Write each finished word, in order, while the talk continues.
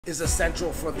is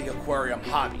essential for the aquarium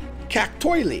hobby.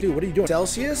 Kactoily. Dude, what are you doing?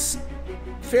 Celsius,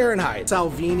 Fahrenheit,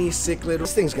 Salvini, cichlid.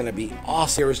 This thing's gonna be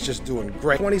awesome. It's just doing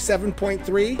great.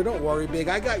 27.3. Don't worry, big.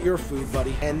 I got your food,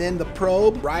 buddy. And then the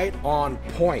probe, right on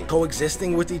point.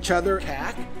 Coexisting with each other.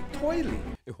 Kactoily.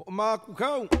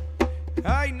 Hoʻomalu.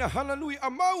 Hana Hui A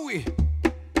Maui.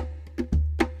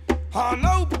 Aloha,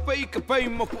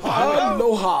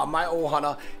 my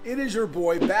ohana. It is your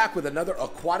boy back with another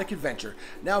aquatic adventure.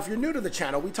 Now, if you're new to the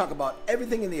channel, we talk about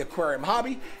everything in the aquarium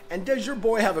hobby. And does your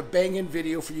boy have a banging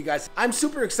video for you guys? I'm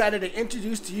super excited to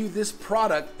introduce to you this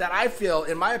product that I feel,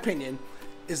 in my opinion,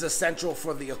 is essential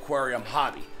for the aquarium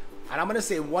hobby. And I'm gonna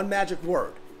say one magic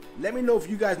word. Let me know if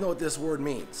you guys know what this word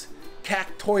means.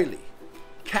 Kactoily.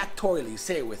 Kactoily,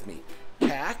 say it with me.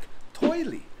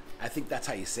 Kactoily. I think that's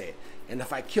how you say it. And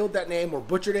if I killed that name or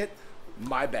butchered it,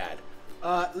 my bad.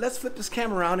 Let's flip this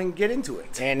camera around and get into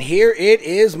it. And here it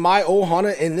is, my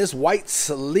ohana, in this white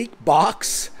sleek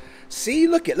box. See,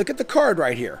 look at the card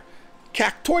right here.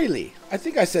 Kactoily. I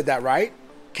think I said that right.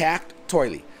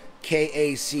 Kactoily.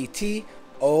 K-A-C-T-O-I-L-Y.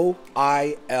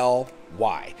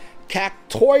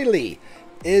 Kactoily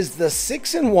is the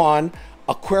 6-in-1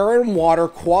 aquarium water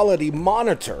quality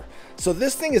monitor. So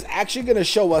this thing is actually going to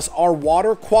show us our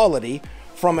water quality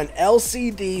from an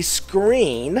LCD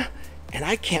screen, and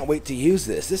I can't wait to use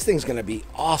this. This thing's going to be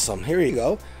awesome. Here you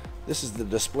go. This is the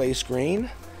display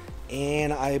screen,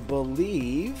 and I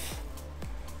believe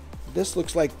this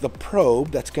looks like the probe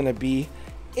that's going to be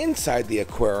inside the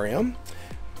aquarium.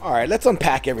 All right, let's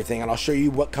unpack everything and I'll show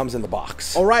you what comes in the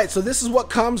box. All right, so this is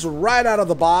what comes right out of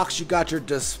the box. You got your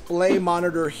display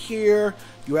monitor here.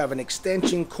 You have an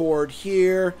extension cord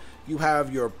here. You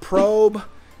have your probe.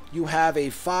 You have a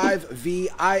 5V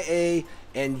IA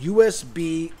and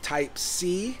USB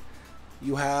Type-C.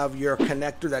 You have your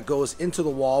connector that goes into the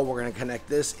wall. We're gonna connect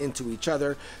this into each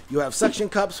other. You have suction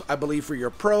cups, I believe, for your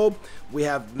probe. We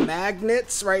have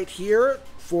magnets right here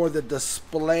for the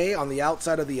display on the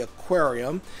outside of the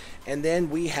aquarium. And then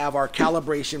we have our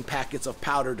calibration packets of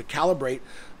powder to calibrate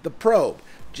the probe.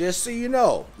 Just so you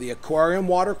know, the aquarium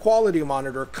water quality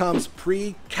monitor comes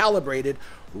pre-calibrated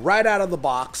right out of the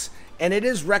box, and it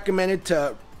is recommended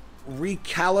to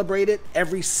recalibrate it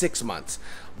every 6 months.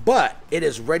 But it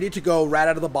is ready to go right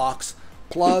out of the box,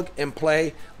 plug and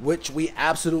play, which we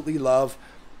absolutely love.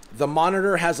 The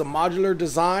monitor has a modular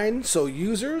design, so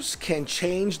users can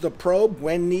change the probe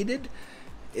when needed.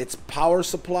 Its power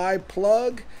supply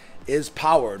plug is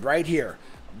powered right here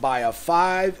by a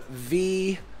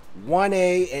 5V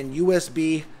 1A and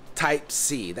USB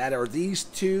Type-C. That are these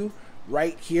two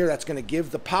right here. That's going to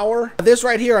give the power. This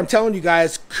right here, I'm telling you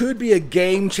guys, could be a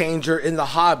game changer in the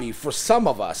hobby for some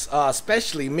of us,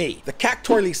 especially me. The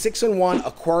Kactoily 6-in-1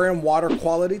 aquarium water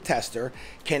quality tester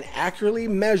can accurately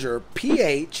measure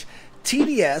pH,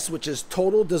 TDS, which is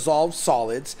total dissolved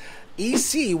solids,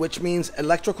 EC, which means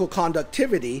electrical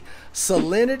conductivity,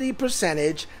 salinity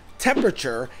percentage,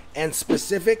 temperature, and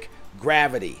specific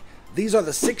gravity. These are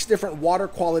the 6 different water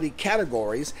quality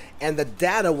categories, and the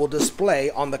data will display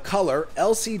on the color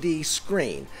LCD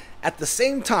screen at the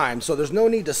same time, so there's no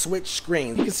need to switch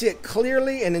screens. You can see it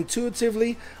clearly and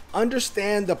intuitively,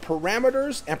 understand the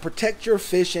parameters, and protect your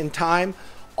fish in time.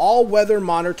 All weather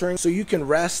monitoring, so you can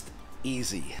rest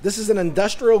easy. This is an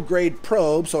industrial grade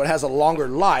probe, so it has a longer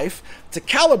life. To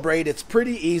calibrate, it's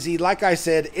pretty easy. Like I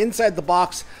said, inside the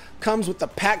box comes with the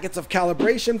packets of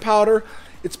calibration powder.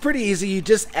 It's pretty easy. You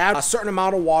just add a certain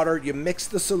amount of water, you mix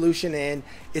the solution in.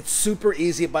 It's super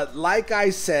easy, but like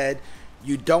I said,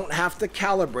 you don't have to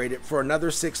calibrate it for another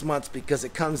 6 months because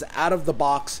it comes out of the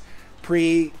box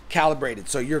pre-calibrated.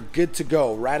 So you're good to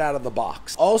go right out of the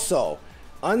box. Also,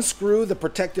 unscrew the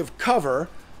protective cover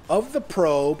of the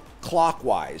probe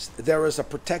clockwise. There is a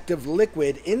protective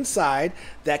liquid inside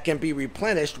that can be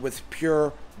replenished with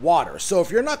pure water. So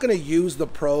if you're not going to use the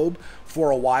probe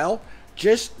for a while,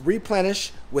 just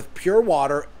replenish with pure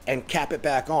water and cap it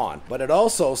back on. But it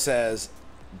also says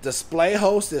display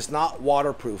host is not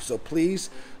waterproof, so please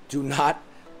do not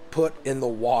put in the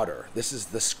water. This is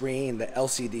the screen, the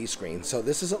LCD screen. So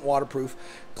this isn't waterproof.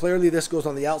 Clearly this goes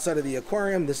on the outside of the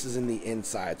aquarium. This is in the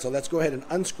inside. So let's go ahead and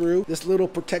unscrew this little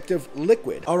protective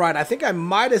liquid. All right, I think I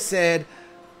might have said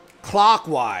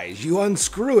clockwise. You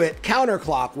unscrew it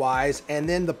counterclockwise, and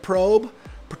then the probe,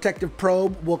 protective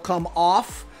probe, will come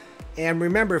off. And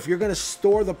remember, if you're going to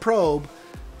store the probe,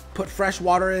 put fresh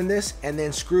water in this and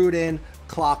then screw it in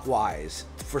clockwise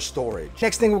for storage.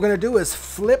 Next thing we're going to do is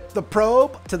flip the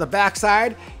probe to the back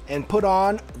side and put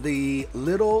on the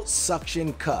little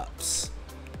suction cups.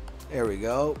 There we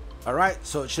go. All right,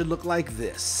 so it should look like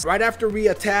this. Right after we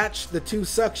attach the 2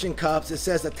 suction cups, it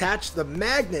says attach the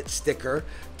magnet sticker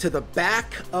to the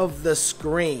back of the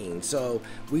screen. So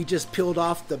we just peeled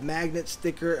off the magnet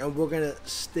sticker and we're gonna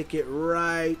stick it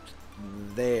right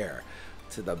there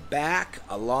to the back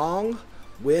along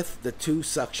with the 2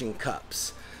 suction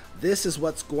cups. This is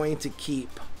what's going to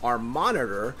keep our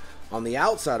monitor on the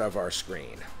outside of our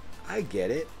screen. I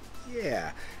get it,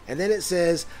 yeah. And then it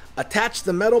says attach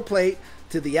the metal plate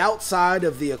to the outside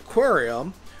of the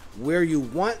aquarium where you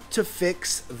want to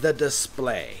fix the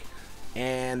display.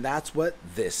 And that's what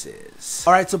this is.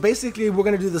 All right, so basically we're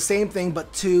gonna do the same thing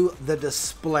but to the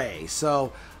display.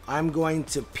 So I'm going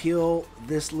to peel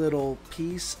this little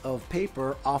piece of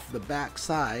paper off the back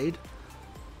side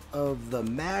of the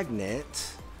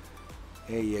magnet.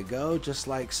 There you go, just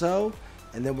like so.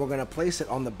 And then we're gonna place it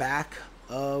on the back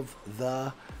of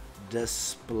the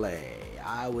display.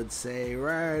 I would say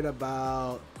right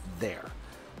about there.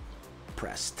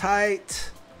 Press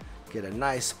tight, get a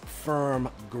nice firm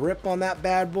grip on that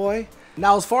bad boy.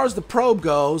 Now as far as the probe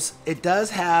goes, it does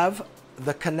have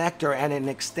the connector and an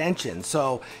extension.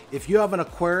 So if you have an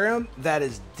aquarium that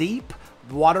is deep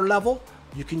water level,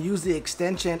 you can use the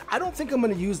extension. I don't think I'm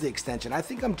going to use the extension. I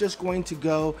think I'm just going to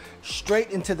go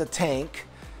straight into the tank.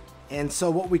 And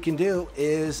so what we can do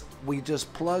is we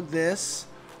just plug this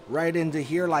right into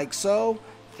here like so,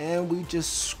 and we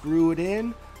just screw it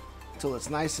in until it's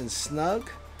nice and snug.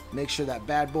 Make sure that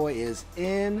bad boy is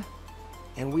in,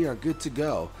 and we are good to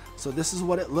go. So this is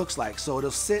what it looks like. So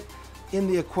it'll sit in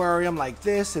the aquarium like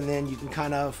this, and then you can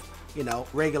kind of, you know,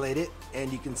 regulate it,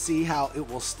 and you can see how it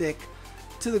will stick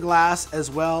to the glass as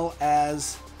well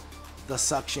as the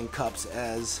suction cups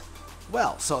as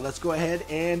well. So let's go ahead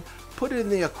and put it in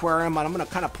the aquarium, and I'm going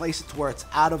to kind of place it to where it's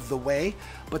out of the way,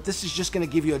 but this is just going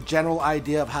to give you a general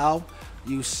idea of how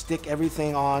you stick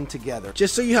everything on together.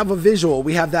 Just so you have a visual,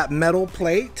 we have that metal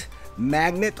plate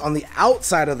magnet on the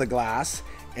outside of the glass,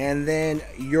 and then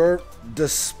your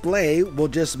display will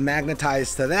just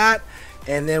magnetize to that.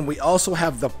 And then we also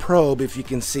have the probe, if you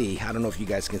can see. I don't know if you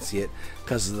guys can see it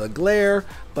because of the glare,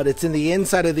 but it's in the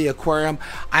inside of the aquarium.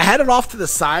 I had it off to the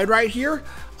side right here.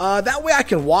 That way I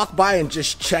can walk by and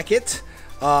just check it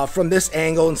from this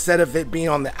angle instead of it being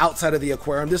on the outside of the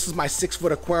aquarium. This is my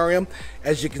 6-foot aquarium.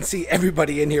 As you can see,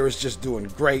 everybody in here is just doing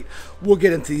great. We'll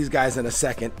get into these guys in a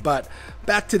second, but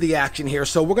back to the action here.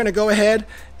 So we're gonna go ahead.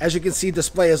 As you can see,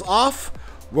 display is off.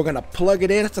 We're gonna plug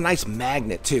it in. It's a nice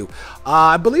magnet too.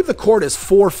 I believe the cord is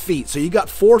 4 feet. So you got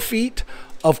 4 feet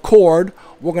of cord.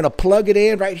 We're gonna plug it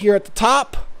in right here at the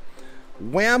top.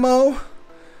 Whammo.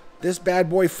 This bad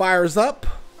boy fires up.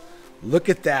 Look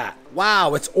at that.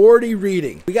 Wow, it's already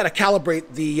reading. We gotta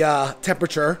calibrate the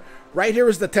temperature. Right here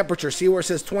is the temperature. See where it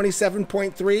says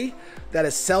 27.3? That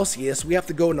is Celsius. We have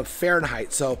to go into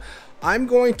Fahrenheit. So I'm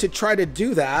going to try to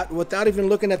do that without even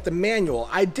looking at the manual.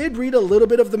 I did read a little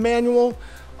bit of the manual,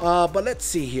 but let's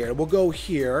see here. We'll go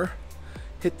here,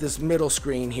 hit this middle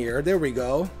screen here. There we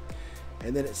go.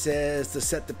 And then it says to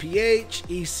set the pH,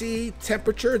 EC,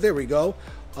 temperature. There we go.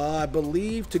 I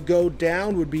believe to go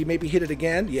down would be maybe hit it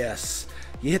again. Yes.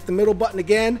 You hit the middle button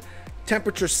again.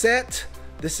 Temperature set.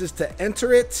 This is to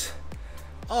enter it.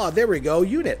 Oh, there we go.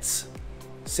 Units.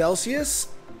 Celsius,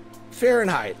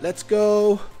 Fahrenheit. Let's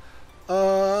go.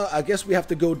 I guess we have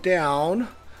to go down.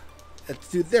 Let's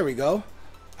do, there we go.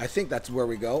 I think that's where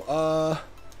we go.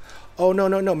 Oh,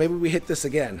 no. Maybe we hit this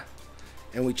again.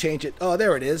 And we change it. Oh,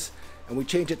 there it is. And we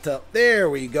change it to, there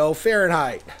we go,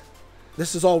 Fahrenheit.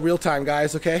 This is all real time,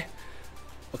 guys, okay?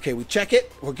 Okay, we check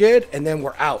it. We're good. And then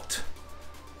we're out.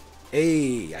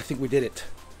 Hey, I think we did it.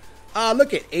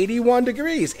 Look at 81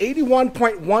 degrees.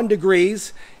 81.1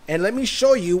 degrees. And let me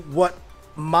show you what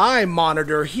my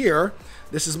monitor here.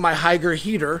 This is my HYGGER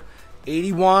heater,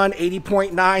 81,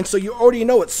 80.9. So you already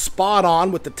know it's spot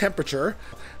on with the temperature.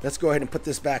 Let's go ahead and put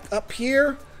this back up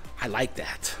here. I like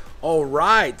that. All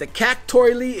right, the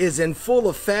Kactoily is in full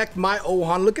effect. My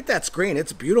Ohan, look at that screen.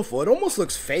 It's beautiful. It almost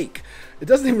looks fake. It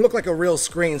doesn't even look like a real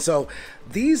screen. So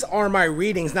these are my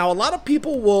readings. Now, a lot of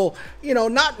people will, you know,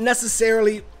 not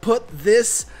necessarily put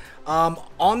this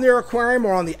on their aquarium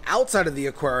or on the outside of the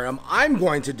aquarium. I'm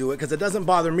going to do it because it doesn't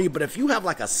bother me. But if you have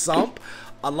like a sump,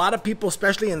 a lot of people,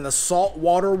 especially in the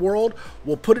saltwater world,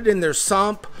 will put it in their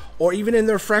sump or even in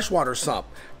their freshwater sump.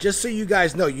 Just so you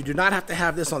guys know, you do not have to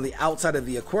have this on the outside of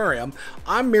the aquarium.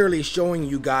 I'm merely showing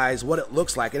you guys what it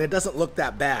looks like, and it doesn't look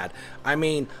that bad. I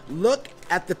mean, look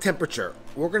at the temperature.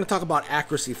 We're going to talk about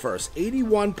accuracy first.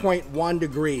 81.1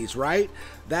 degrees, right?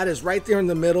 That is right there in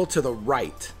the middle to the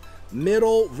right.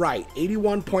 Middle right,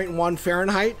 81.1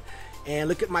 Fahrenheit. And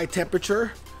look at my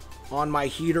temperature on my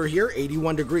heater here,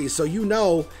 81 degrees. So you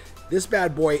know this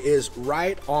bad boy is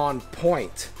right on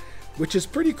point, which is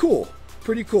pretty cool.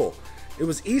 Pretty cool. It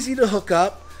was easy to hook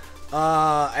up.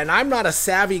 And I'm not a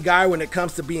savvy guy when it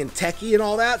comes to being techie and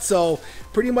all that. So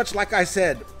pretty much like I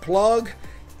said, plug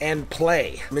and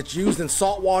play. It's used in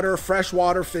saltwater,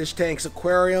 freshwater fish tanks,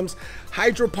 aquariums,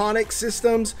 hydroponic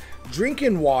systems,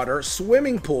 drinking water,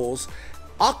 swimming pools,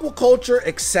 aquaculture,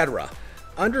 etc.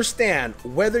 Understand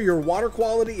whether your water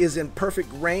quality is in perfect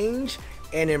range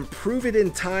and improve it in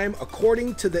time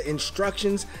according to the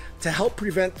instructions to help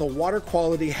prevent the water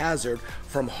quality hazard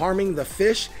from harming the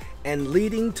fish and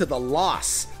leading to the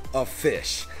loss of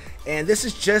fish. And this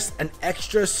is just an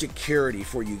extra security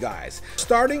for you guys.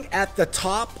 Starting at the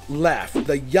top left,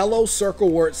 the yellow circle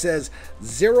where it says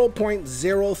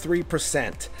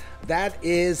 0.03%. That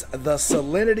is the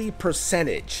salinity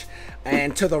percentage.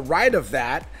 And to the right of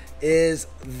that is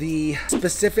the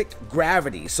specific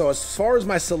gravity. So as far as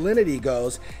my salinity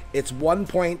goes, it's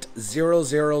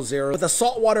 1.000. With a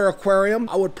saltwater aquarium,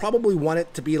 I would probably want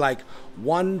it to be like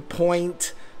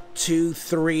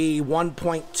 1.23,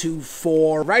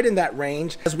 1.24, right in that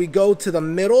range. As we go to the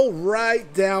middle,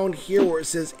 right down here where it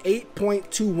says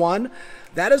 8.21,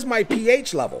 that is my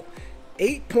pH level.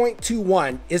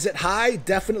 8.21. Is it high?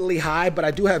 Definitely high, but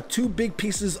I do have 2 big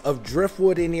pieces of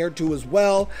driftwood in here too as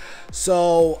well.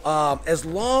 So as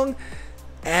long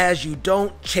as you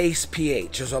don't chase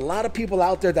pH, there's a lot of people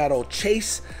out there that'll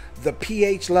chase the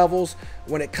pH levels.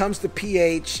 When it comes to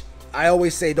pH, I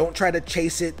always say don't try to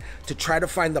chase it to try to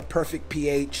find the perfect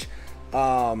pH.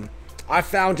 I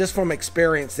found just from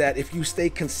experience that if you stay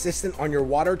consistent on your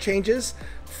water changes,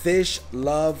 fish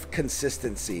love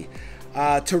consistency.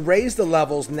 To raise the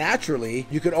levels naturally,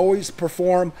 you can always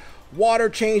perform water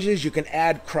changes. You can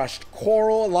add crushed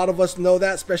coral. A lot of us know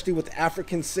that, especially with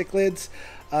African cichlids.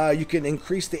 You can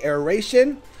increase the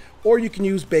aeration, or you can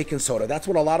use baking soda. That's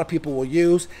what a lot of people will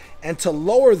use. And to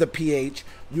lower the pH,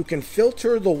 you can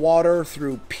filter the water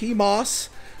through PMOS.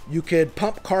 You could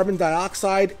pump carbon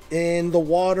dioxide in the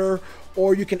water,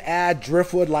 or you can add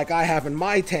driftwood like I have in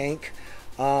my tank.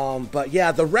 But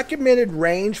yeah, the recommended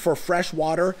range for fresh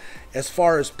water as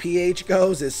far as pH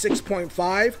goes is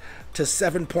 6.5 to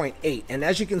 7.8. And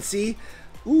as you can see,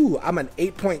 I'm an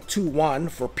 8.21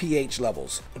 for pH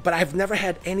levels. But I've never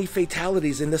had any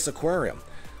fatalities in this aquarium.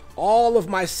 All of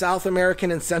my South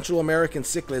American and Central American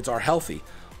cichlids are healthy.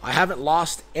 I haven't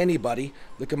lost anybody.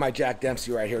 Look at my Jack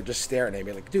Dempsey right here just staring at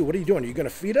me like, dude, what are you doing? Are you going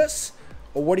to feed us?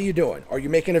 Or what are you doing? Are you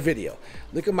making a video?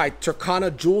 Look at my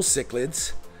Turkana jewel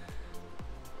cichlids.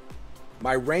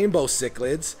 My rainbow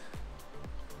cichlids.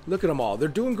 Look at them all. They're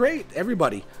doing great.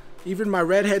 Everybody. Even my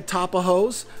redhead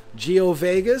Tapajos, Geo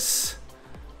Vegas.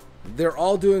 They're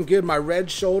all doing good. My red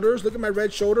shoulders. Look at my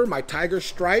red shoulder. My tiger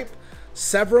stripe.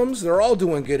 Severums. They're all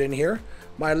doing good in here.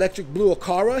 My electric blue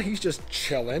Akara. He's just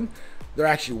chilling. They're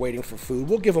actually waiting for food.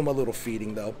 We'll give them a little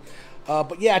feeding though.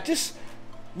 But yeah, just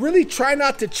really try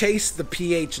not to chase the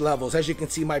pH levels. As you can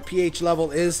see, my pH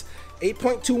level is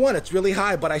 8.21. It's really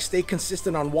high, but I stay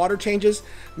consistent on water changes.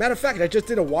 Matter of fact, I just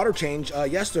did a water change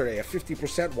yesterday, a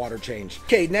 50% water change.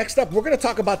 Okay, next up, we're gonna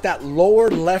talk about that lower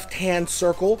left-hand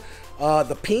circle,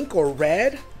 the pink or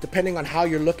red, depending on how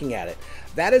you're looking at it.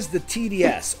 That is the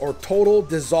TDS, or total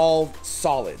dissolved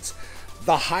solids.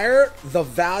 The higher the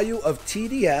value of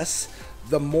TDS,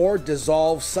 the more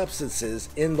dissolved substances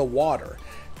in the water.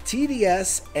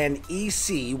 TDS and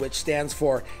EC, which stands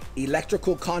for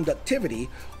electrical conductivity,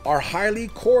 are highly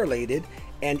correlated,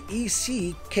 and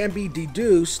EC can be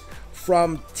deduced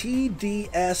from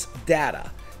TDS data.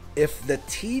 If the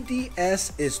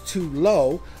TDS is too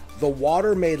low, the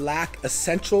water may lack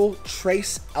essential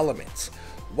trace elements,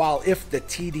 while if the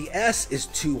TDS is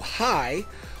too high,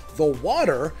 the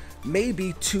water may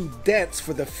be too dense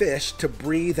for the fish to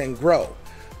breathe and grow.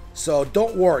 So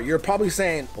don't worry, you're probably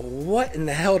saying, what in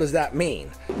the hell does that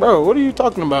mean? Bro, what are you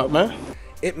talking about, man?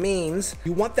 It means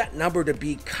you want that number to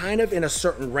be kind of in a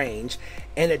certain range,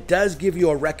 and it does give you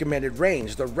a recommended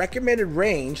range. The recommended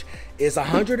range is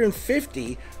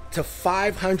 150 to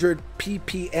 500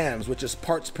 ppms, which is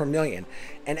parts per million.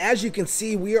 And as you can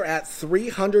see, we are at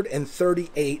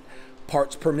 338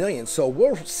 parts per million. So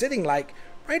we're sitting like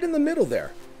right in the middle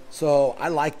there. So I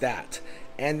like that.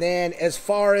 And then as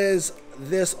far as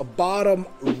this bottom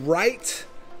right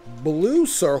blue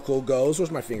circle goes,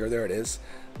 where's my finger? There it is.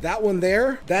 That one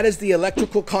there, that is the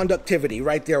electrical conductivity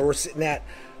right there. We're sitting at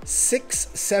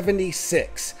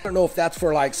 676. I don't know if that's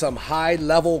for like some high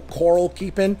level coral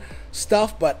keeping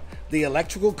stuff, but the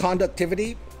electrical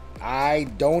conductivity, I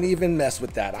don't even mess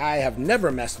with that. I have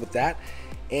never messed with that.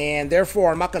 And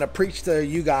therefore, I'm not going to preach to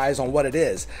you guys on what it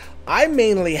is. I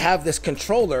mainly have this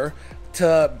controller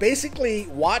to basically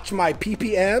watch my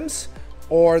ppms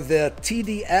or the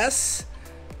TDS,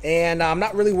 and I'm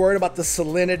not really worried about the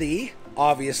salinity,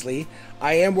 obviously.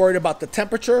 I am worried about the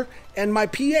temperature and my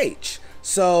pH.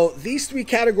 So these three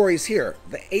categories here,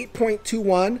 the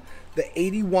 8.21, the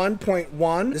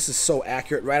 81.1, this is so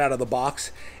accurate right out of the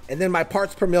box, and then my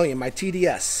parts per million, my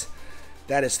TDS,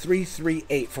 that is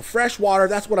 338. For fresh water,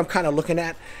 that's what I'm kind of looking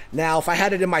at. Now, if I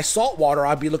had it in my salt water,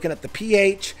 I'd be looking at the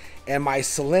pH and my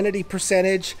salinity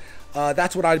percentage.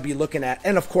 That's what I'd be looking at.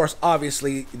 And of course,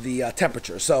 obviously, the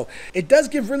temperature. So it does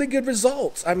give really good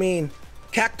results. I mean,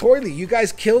 Kactoily, you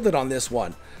guys killed it on this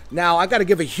one. Now, I got to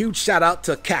give a huge shout out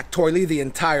to Kactoily, the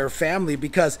entire family,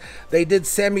 because they did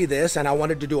send me this and I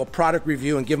wanted to do a product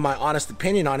review and give my honest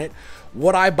opinion on it.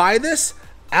 Would I buy this?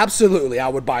 Absolutely, I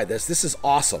would buy this. This is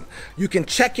awesome. You can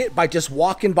check it by just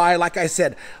walking by. Like I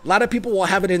said, a lot of people will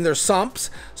have it in their sumps.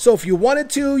 So if you wanted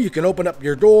to, you can open up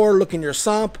your door, look in your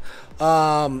sump,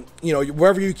 you know,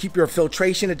 wherever you keep your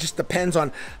filtration. It just depends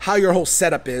on how your whole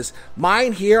setup is.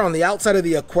 Mine here on the outside of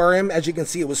the aquarium, as you can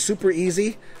see, it was super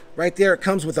easy. Right there, it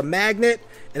comes with a magnet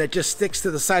and it just sticks to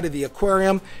the side of the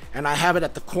aquarium, and I have it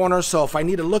at the corner. So if I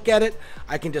need to look at it,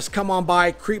 I can just come on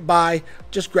by, creep by,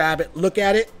 just grab it, look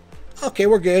at it. Okay,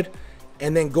 we're good,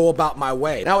 and then go about my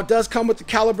way. Now, it does come with the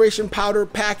calibration powder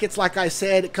packets. Like I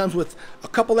said, it comes with a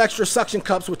couple extra suction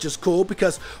cups, which is cool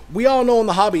because we all know in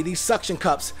the hobby, these suction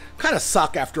cups kind of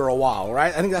suck after a while,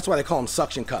 right? I think that's why they call them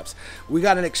suction cups. We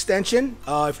got an extension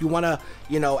if you want to,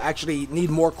 you know, actually need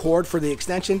more cord for the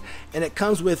extension, and it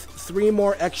comes with 3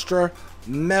 more extra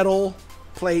metal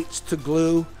plates to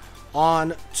glue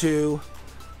onto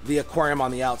the aquarium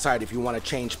on the outside if you want to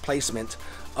change placement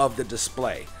of the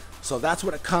display. So that's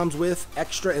what it comes with,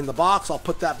 extra in the box. I'll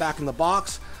put that back in the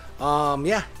box,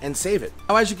 yeah, and save it.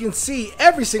 Now, as you can see,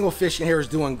 every single fish in here is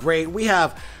doing great. We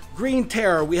have green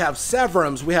terror, we have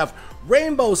severums, we have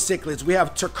rainbow cichlids, we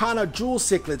have Turkana jewel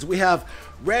cichlids, we have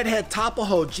redhead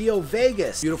tapaho, Geo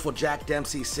Vegas, beautiful Jack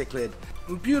Dempsey cichlid,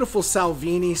 beautiful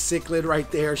Salvini cichlid right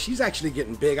there. She's actually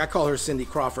getting big. I call her Cindy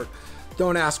Crawford.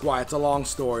 Don't ask why, it's a long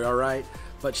story, all right?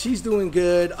 But she's doing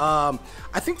good. I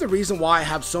think the reason why I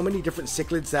have so many different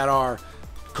cichlids that are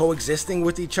coexisting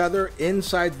with each other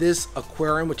inside this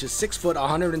aquarium, which is 6 foot,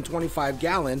 125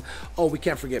 gallon. Oh, we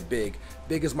can't forget Big.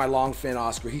 Big is my longfin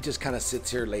Oscar. He just kind of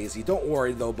sits here lazy. Don't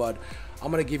worry though, bud. I'm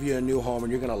gonna give you a new home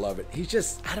and you're gonna love it. He's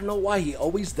just, I don't know why he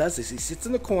always does this. He sits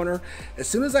in the corner. As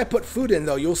soon as I put food in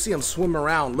though, you'll see him swim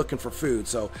around looking for food.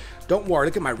 So don't worry,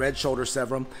 look at my red shoulder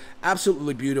severum.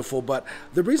 Absolutely beautiful. But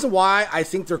the reason why I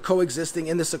think they're coexisting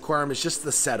in this aquarium is just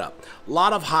the setup. A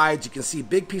lot of hides. You can see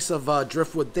big piece of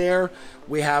driftwood there.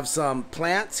 We have some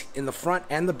plants in the front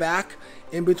and the back,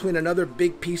 in between another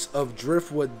big piece of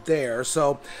driftwood there.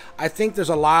 So I think there's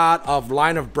a lot of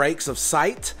line of breaks of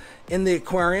sight in the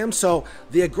aquarium, so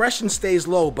the aggression stays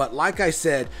low. But like I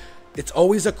said, it's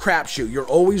always a crapshoot. You're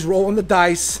always rolling the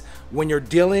dice when you're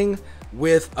dealing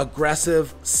with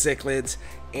aggressive cichlids.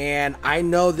 And I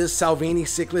know this Salvini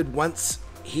cichlid, once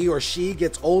he or she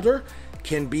gets older,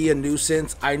 can be a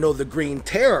nuisance. I know the Green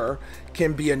Terror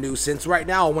can be a nuisance. Right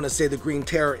now, I want to say the Green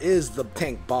Terror is the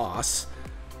tank boss.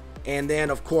 And then,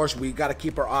 of course, we got to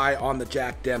keep our eye on the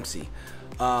Jack Dempsey.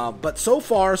 But so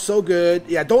far, so good.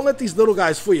 Yeah, don't let these little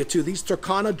guys fool you, too. These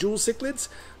Turkana jewel cichlids,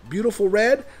 beautiful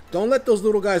red. Don't let those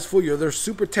little guys fool you. They're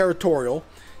super territorial,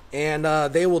 and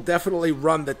they will definitely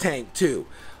run the tank, too.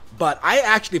 But I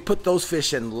actually put those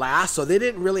fish in last, so they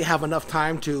didn't really have enough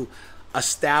time to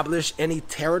establish any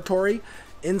territory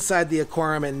inside the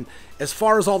aquarium. And as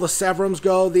far as all the severums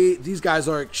go, these guys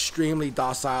are extremely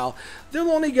docile. They'll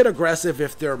only get aggressive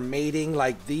if they're mating,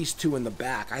 like these two in the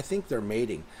back. I think they're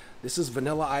mating. This is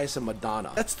Vanilla Ice and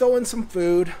Madonna. Let's throw in some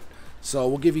food. So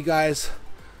we'll give you guys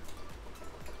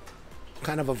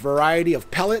kind of a variety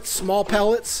of pellets, small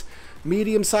pellets,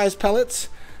 medium-sized pellets.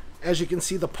 As you can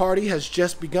see, the party has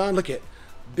just begun. Look at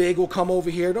Big will come over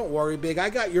here. Don't worry, Big.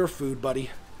 I got your food, buddy.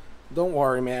 Don't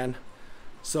worry, man.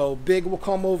 So Big will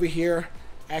come over here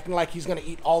acting like he's gonna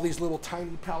eat all these little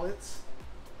tiny pellets,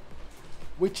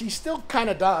 which he still kind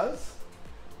of does.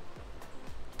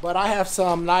 But I have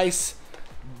some nice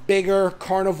bigger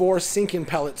carnivore sinking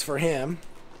pellets for him.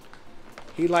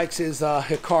 He likes his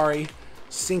Hikari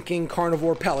sinking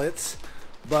carnivore pellets.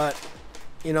 But,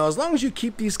 you know, as long as you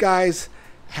keep these guys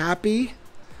happy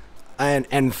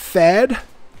and fed,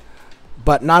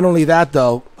 but not only that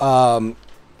though,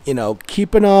 you know,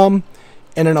 keeping them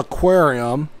in an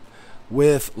aquarium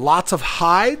with lots of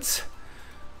hides,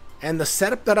 and the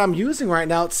setup that I'm using right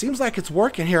now, it seems like it's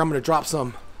working here. I'm going to drop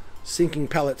some sinking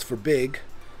pellets for Big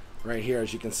right here.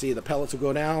 As you can see, the pellets will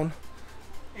go down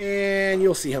and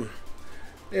you'll see him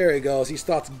There he goes. He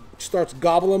starts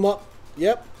gobbling them up.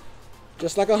 Yep.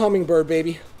 Just like a hummingbird,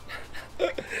 baby.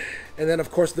 And then,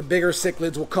 of course, the bigger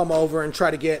cichlids will come over and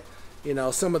try to get, you know,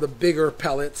 some of the bigger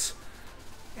pellets.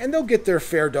 And they'll get their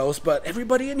fair dose, but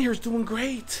everybody in here is doing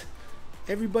great.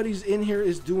 Everybody's in here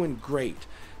is doing great.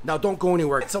 Now, don't go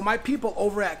anywhere. So my people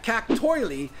over at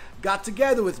Kactoily got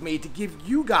together with me to give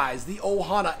you guys, the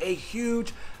Ohana, a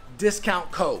huge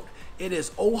discount code. It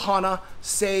is Ohana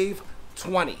Save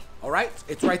 20. All right?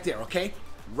 It's right there, okay?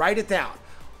 Write it down.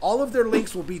 All of their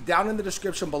links will be down in the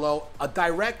description below. A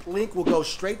direct link will go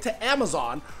straight to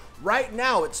Amazon. Right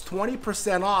now, it's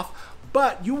 20% off,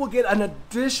 but you will get an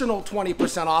additional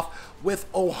 20% off with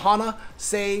Ohana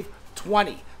Save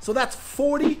 20. So that's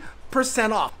 40%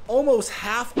 off, almost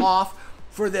half off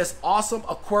for this awesome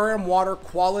aquarium water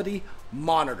quality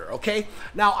monitor, okay?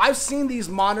 Now, I've seen these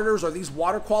monitors or these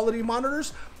water quality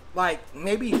monitors like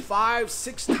maybe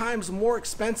 5-6 times more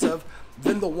expensive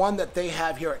than the one that they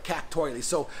have here at Kactoily.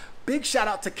 So big shout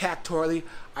out to Kactoily.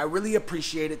 I really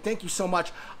appreciate it. Thank you so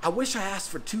much. I wish I asked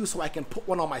for 2 so I can put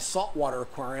one on my saltwater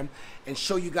aquarium and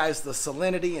show you guys the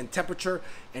salinity and temperature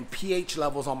and pH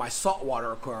levels on my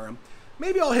saltwater aquarium.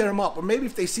 Maybe I'll hit them up, or maybe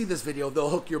if they see this video, they'll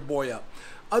hook your boy up.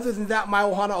 Other than that, my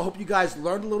Ohana, I hope you guys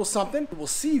learned a little something. We'll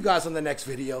see you guys on the next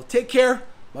video. Take care,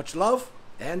 much love,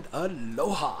 and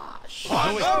aloha.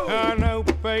 Hana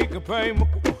Hui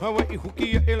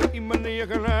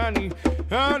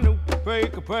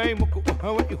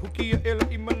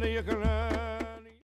A Maui.